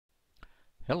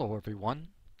Hello everyone,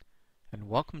 and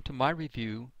welcome to my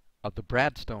review of the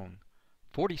Bradstone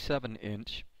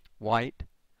 47-inch white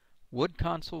wood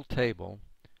console table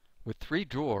with 3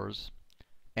 drawers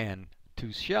and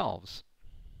 2 shelves.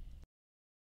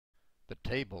 The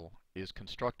table is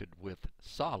constructed with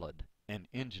solid and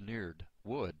engineered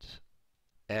woods,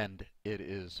 and it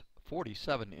is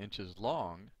 47 inches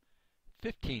long,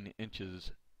 15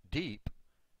 inches deep,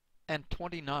 and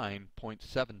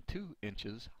 29.72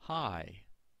 inches high.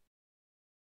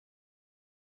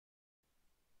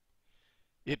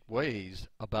 It weighs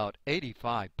about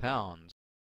 85 pounds.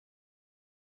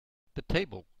 The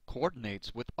table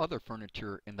coordinates with other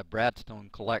furniture in the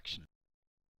Bradstone collection.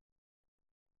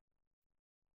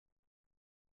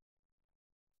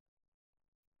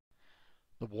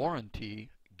 The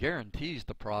warranty guarantees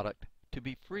the product to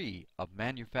be free of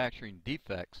manufacturing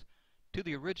defects to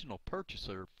the original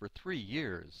purchaser for 3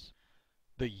 years.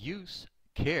 The use,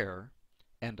 care,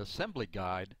 and assembly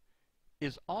guide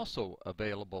is also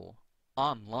available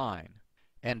online,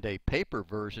 and a paper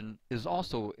version is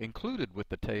also included with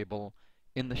the table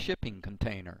in the shipping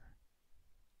container.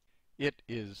 It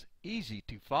is easy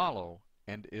to follow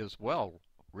and is well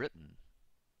written.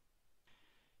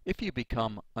 If you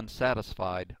become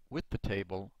unsatisfied with the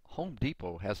table, Home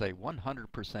Depot has a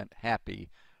 100% happy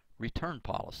return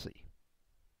policy.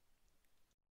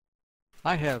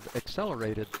 I have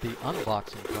accelerated the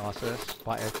unboxing process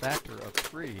by a factor of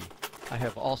 3. I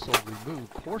have also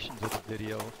removed portions of the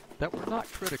video that were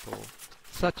not critical,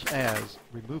 such as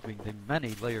removing the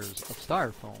many layers of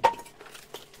styrofoam.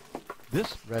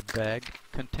 This red bag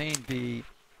contained the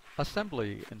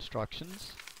assembly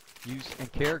instructions, use and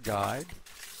care guide,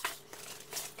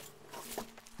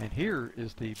 and here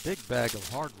is the big bag of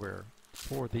hardware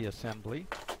for the assembly.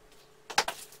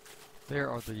 There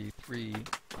are the 3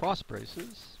 cross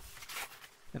braces,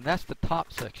 and that's the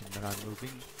top section that I'm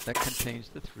moving that contains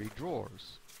the 3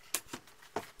 drawers.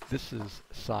 This is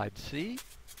side C,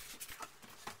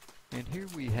 and here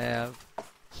we have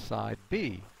side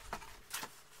B,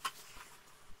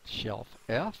 shelf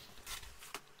F,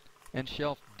 and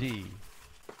shelf D.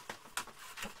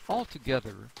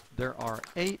 Altogether, there are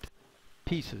 8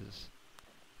 pieces,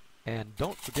 and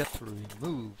don't forget to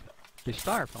remove the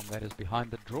styrofoam that is behind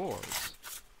the drawers.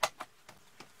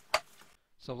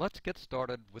 So let's get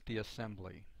started with the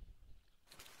assembly.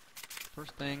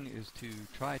 First thing is to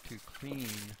try to clean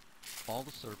all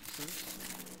the surfaces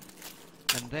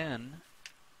and then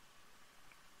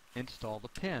install the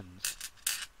pins.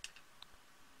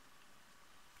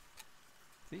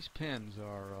 These pins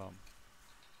are,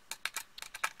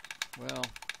 well,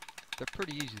 they're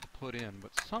pretty easy to put in,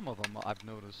 but some of them I've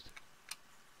noticed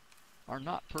are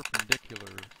not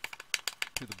perpendicular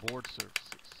to the board surfaces.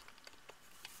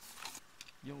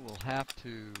 You will have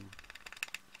to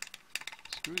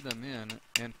screw them in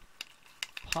and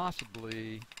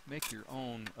possibly make your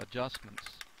own adjustments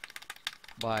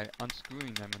by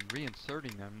unscrewing them and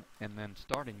reinserting them and then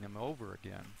starting them over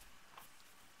again.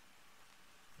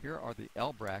 Here are the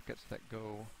L brackets that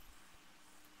go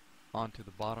onto the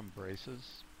bottom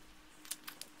braces.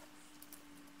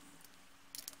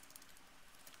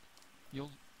 You'll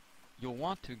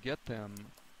want to get them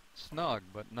snug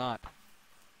but not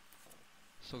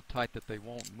so tight that they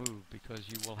won't move, because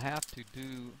you will have to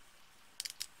do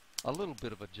a little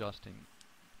bit of adjusting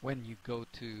when you go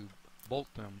to bolt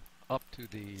them up to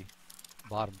the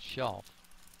bottom shelf.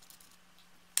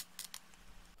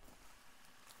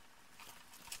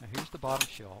 Now here's the bottom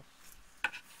shelf.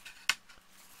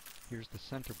 Here's the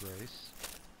center brace.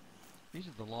 These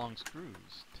are the long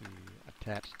screws to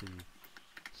attach the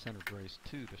center brace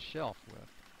to the shelf with.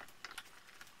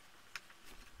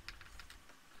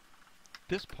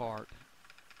 This part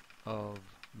of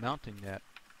mounting that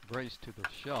brace to the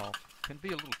shelf can be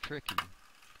a little tricky,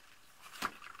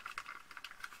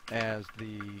 as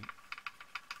the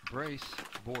brace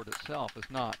board itself is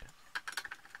not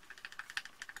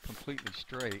completely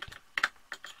straight.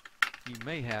 You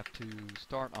may have to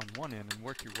start on one end and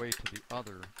work your way to the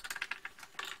other.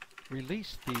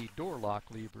 Release the door lock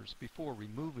levers before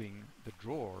removing the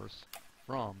drawers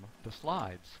from the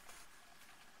slides.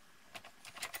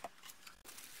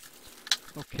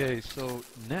 Okay, so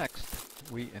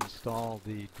next we install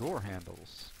the drawer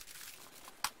handles.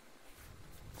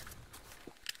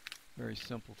 Very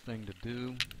simple thing to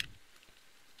do.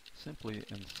 Simply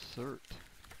insert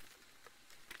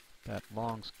that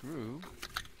long screw,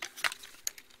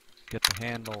 get the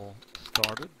handle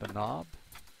started, the knob,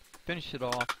 finish it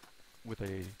off with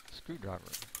a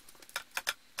screwdriver.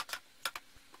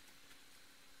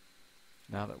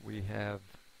 Now that we have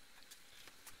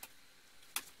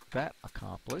that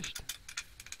accomplished,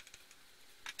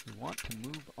 want to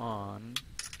move on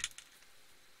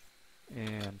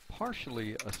and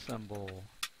partially assemble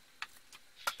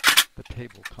the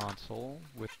table console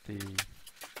with the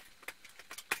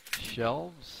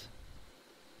shelves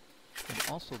and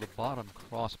also the bottom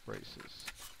cross braces.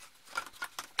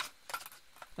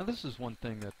 Now this is one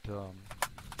thing that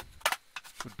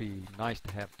would be nice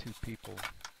to have two people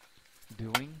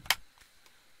doing,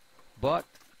 but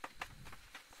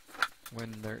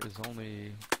when there is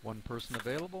only one person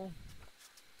available,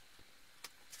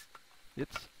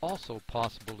 it's also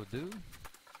possible to do.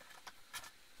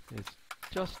 It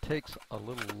just takes a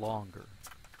little longer.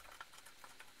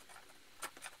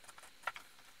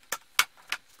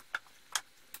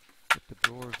 Get the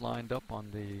drawers lined up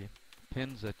on the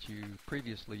pins that you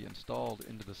previously installed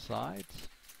into the sides.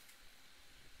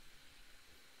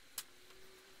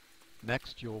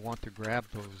 Next, you'll want to grab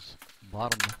those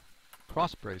bottom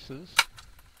cross braces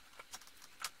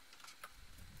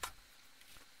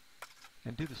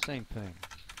and do the same thing.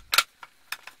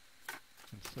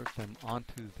 Insert them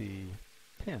onto the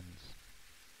pins.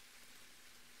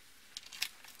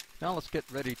 Now let's get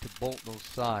ready to bolt those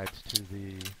sides to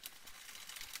the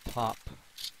top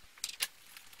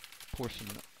portion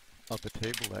of the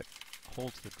table that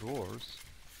holds the drawers.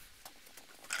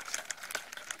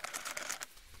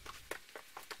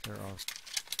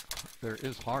 There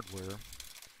is hardware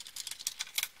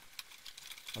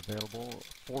available,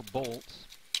 4 bolts,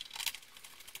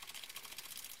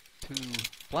 2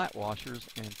 flat washers,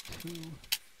 and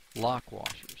 2 lock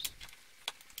washers.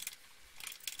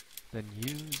 Then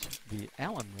use the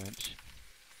Allen wrench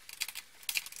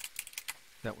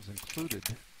that was included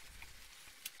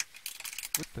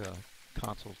with the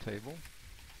console table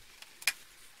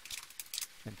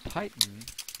and tighten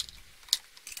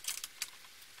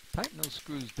those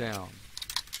screws down.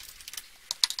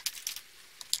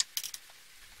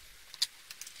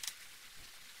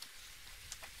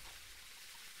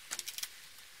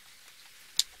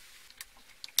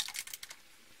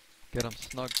 Get them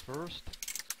snug first,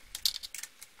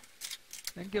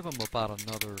 and give them about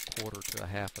another quarter to a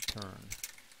half a turn.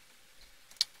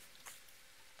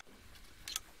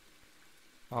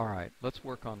 Alright, let's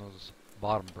work on those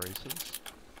bottom braces.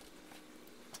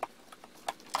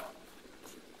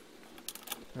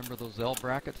 Remember those L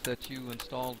brackets that you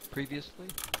installed previously?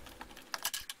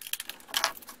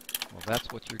 Well, that's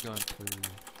what you're going to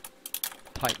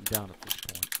tighten down at this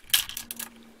point.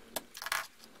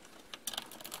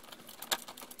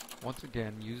 Once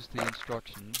again, use the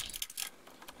instructions,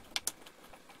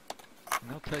 and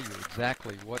they'll tell you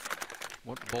exactly what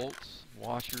bolts,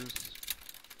 washers,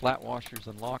 flat washers,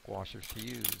 and lock washers to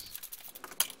use.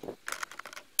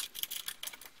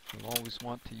 You'll always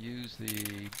want to use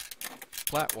the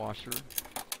flat washer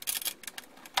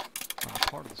on the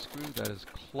part of the screw that is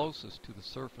closest to the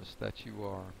surface that you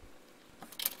are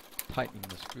tightening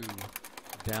the screw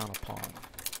down upon.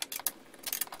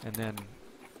 And then,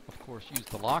 of course, use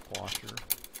the lock washer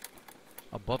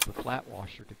above the flat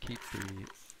washer to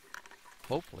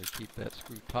hopefully keep that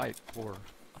screw tight for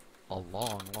a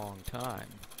long, long time.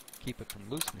 Keep it from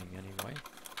loosening anyway.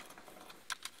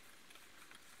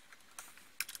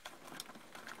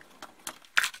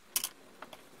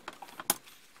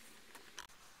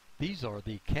 These are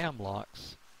the cam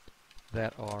locks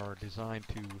that are designed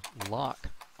to lock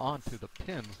onto the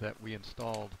pins that we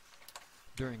installed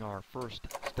during our first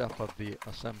step of the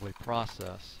assembly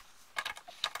process.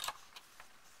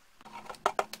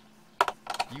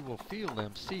 You will feel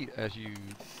them seat as you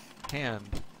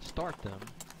hand start them,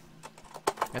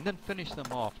 and then finish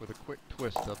them off with a quick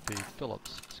twist of the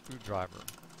Phillips screwdriver.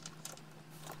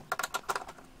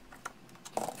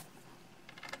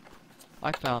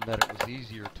 I found that it was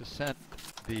easier to set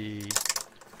the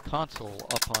console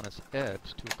up on its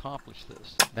edge to accomplish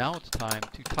this. Now it's time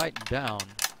to tighten down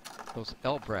those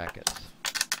L brackets.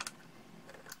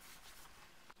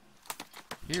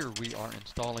 Here we are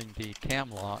installing the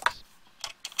cam locks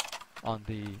on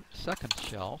the second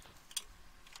shelf.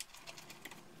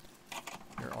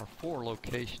 There are 4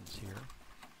 locations here,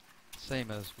 same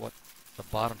as what the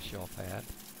bottom shelf had.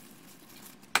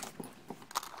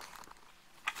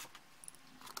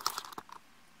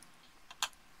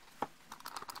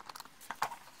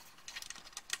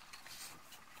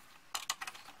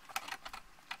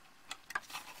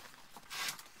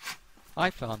 I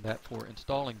found that for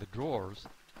installing the drawers,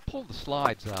 pull the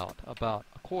slides out about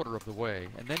a quarter of the way,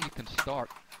 and then you can start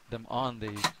them on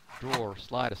the drawer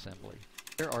slide assembly.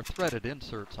 There are threaded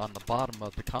inserts on the bottom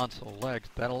of the console legs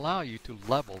that allow you to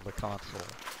level the console.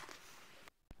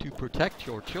 To protect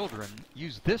your children,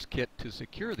 use this kit to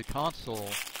secure the console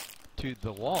to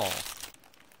the wall.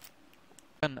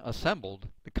 When assembled,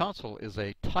 the console is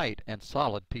a tight and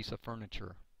solid piece of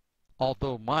furniture,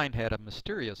 although mine had a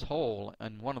mysterious hole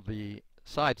in one of the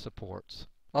side supports.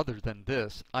 Other than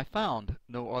this, I found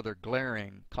no other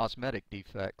glaring cosmetic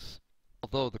defects,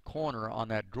 although the corner on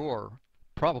that drawer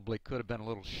probably could have been a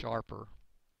little sharper.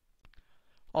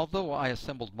 Although I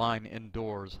assembled mine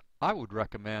indoors, I would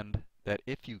recommend that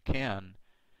if you can,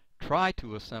 try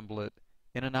to assemble it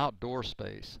in an outdoor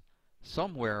space,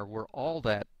 somewhere where all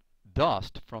that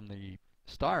dust from the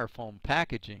styrofoam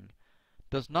packaging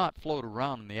does not float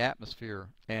around in the atmosphere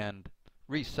and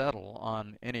resettle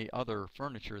on any other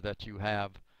furniture that you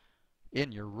have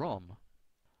in your room.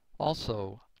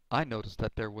 Also, I noticed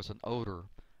that there was an odor,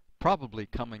 probably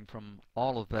coming from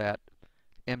all of that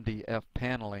MDF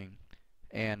paneling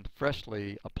and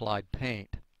freshly applied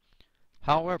paint.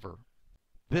 However,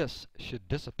 this should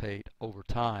dissipate over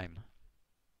time.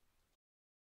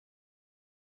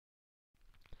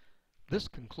 This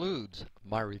concludes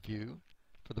my review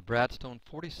for the Bradstone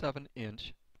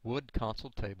 47-inch wood console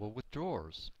table with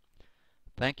drawers.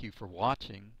 Thank you for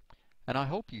watching, and I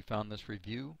hope you found this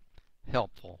review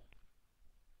helpful.